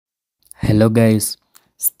Hello guys,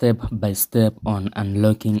 step by step on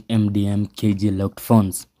unlocking MDM KG locked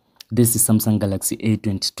phones. This is Samsung Galaxy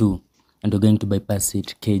A22 and we're going to bypass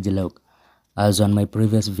it KG lock. As on my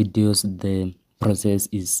previous videos, the process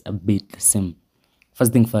is a bit the same.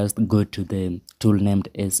 First thing first, go to the tool named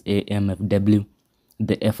SAMFW,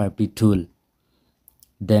 the FRP tool.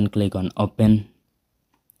 Then click on open.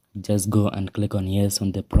 Just go and click on yes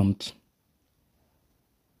on the prompt.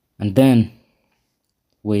 And then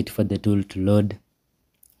wait for the tool to load.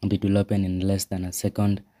 And it will open in less than a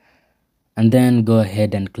second, and then go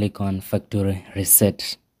ahead and click on factory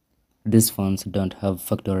reset. These phones don't have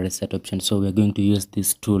factory reset option, so we're going to use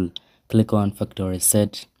this tool. Click on factory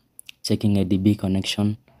reset, checking ADB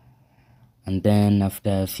connection, and then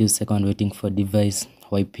after a few seconds waiting for device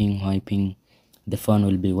wiping, the phone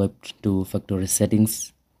will be wiped to factory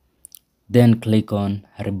settings. Then click on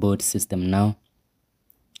reboot system now.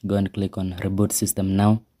 Go and click on reboot system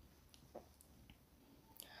now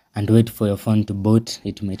and wait for your phone to boot.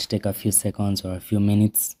 It might take a few seconds or a few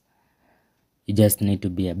minutes. You just need to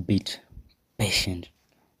be a bit patient.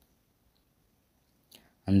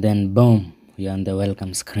 And then boom, you're on the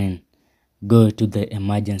welcome screen. Go to the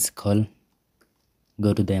emergency call.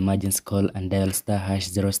 Go to the emergency call and dial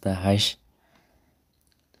 *#0#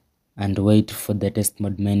 and wait for the test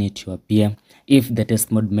mode menu to appear. If the test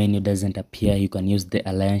mode menu doesn't appear, you can use the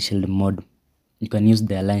Alliance Shield mode. You can use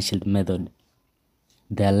the Alliance Shield method.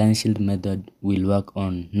 The Alliance Shield method will work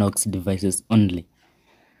on Knox devices only.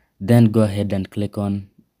 Then go ahead and click on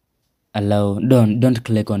allow. Don't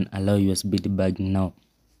click on allow USB debugging now.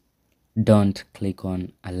 Don't click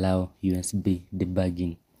on allow USB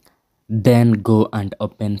debugging. Then go and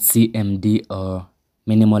open CMD or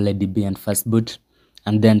minimal ADB and fastboot,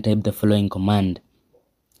 and then type the following command.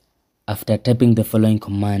 After typing the following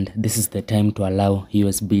command, this is the time to allow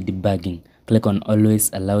USB debugging. Click on always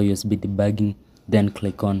allow USB debugging, then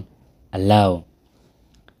click on allow.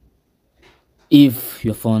 If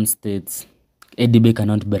your phone states ADB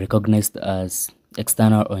cannot be recognized as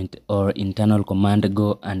external or internal command,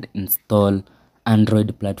 go and install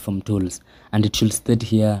Android platform tools, and it should state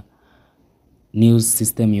here news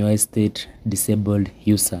system UI state disabled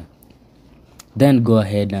user. Then go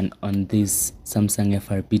ahead and on this Samsung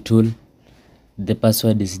FRP tool, the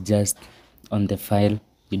password is just on the file.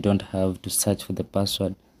 You don't have to search for the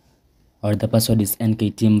password, or the password is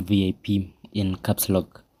NKTeamVIP in caps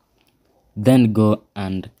lock. Then go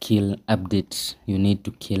and kill update. You need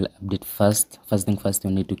to kill update first. First thing first, you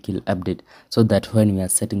need to kill update, so that when we are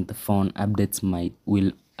setting the phone, updates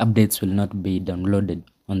will not be downloaded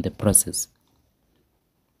on the process,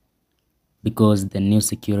 because the new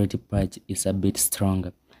security patch is a bit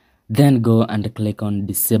stronger. Then go and click on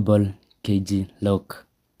disable KG lock.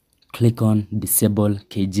 Click on disable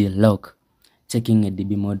KG lock, checking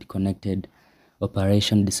ADB mode connected,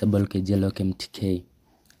 operation disable KG lock MTK,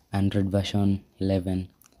 Android version 11,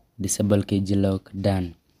 disable KG lock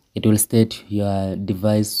done. It will state your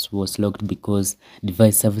device was locked because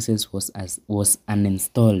device services was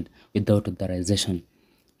uninstalled without authorization.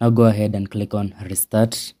 Now go ahead and click on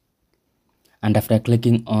restart, and after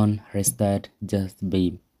clicking on restart, just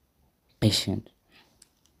be patient.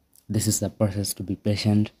 This is a process to be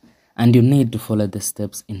patient, and you need to follow the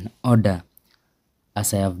steps in order,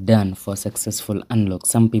 as I have done for successful unlock.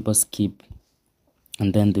 Some people skip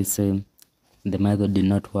and then they say the method did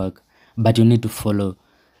not work, but you need to follow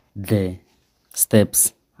the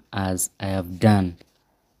steps as I have done.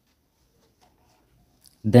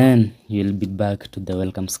 Then you'll be back to the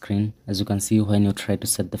welcome screen. As you can see, when you try to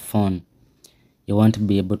set the phone, you won't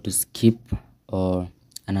be able to skip, or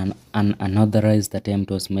an unauthorized attempt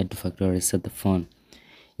was made to factory reset the phone.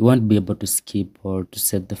 You won't be able to skip or to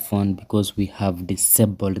set the phone because we have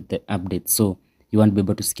disabled the update, so you won't be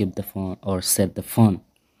able to skip the phone or set the phone.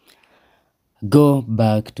 Go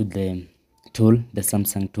back to the tool, the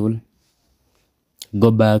Samsung tool. Go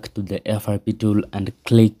back to the FRP tool and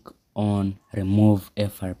click on remove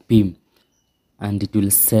FRP, and it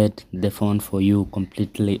will set the phone for you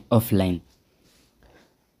completely offline.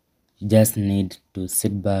 You just need to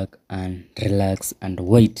sit back and relax and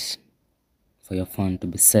wait for your phone to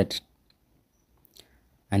be set.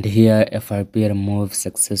 And here, FRP remove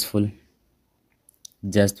successful.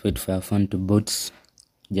 Just wait for your phone to boot.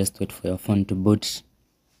 Just wait for your phone to boot.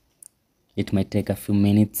 It might take a few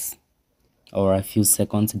minutes or a few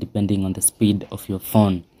seconds depending on the speed of your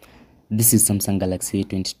phone. This is Samsung Galaxy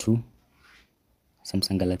A22.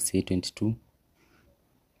 Samsung Galaxy A22.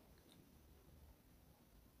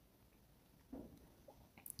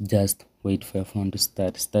 Just wait for your phone to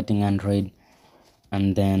start. Starting Android,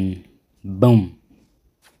 and then boom,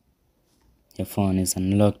 your phone is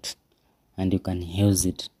unlocked. and you can use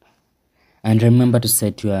it. And remember to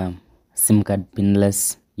set your SIM card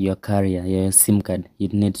pinless. Your carrier, your SIM card,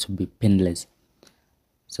 it needs to be pinless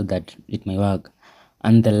so that it may work.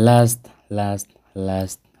 And the last,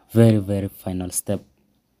 very final step,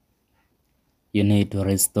 you need to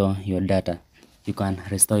restore your data. You can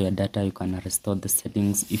restore your data, you can restore the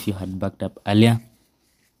settings. If you had backed up earlier,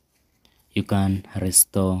 you can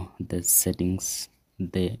restore the settings,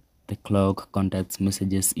 the clock, contacts,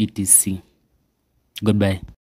 messages, etc. Goodbye.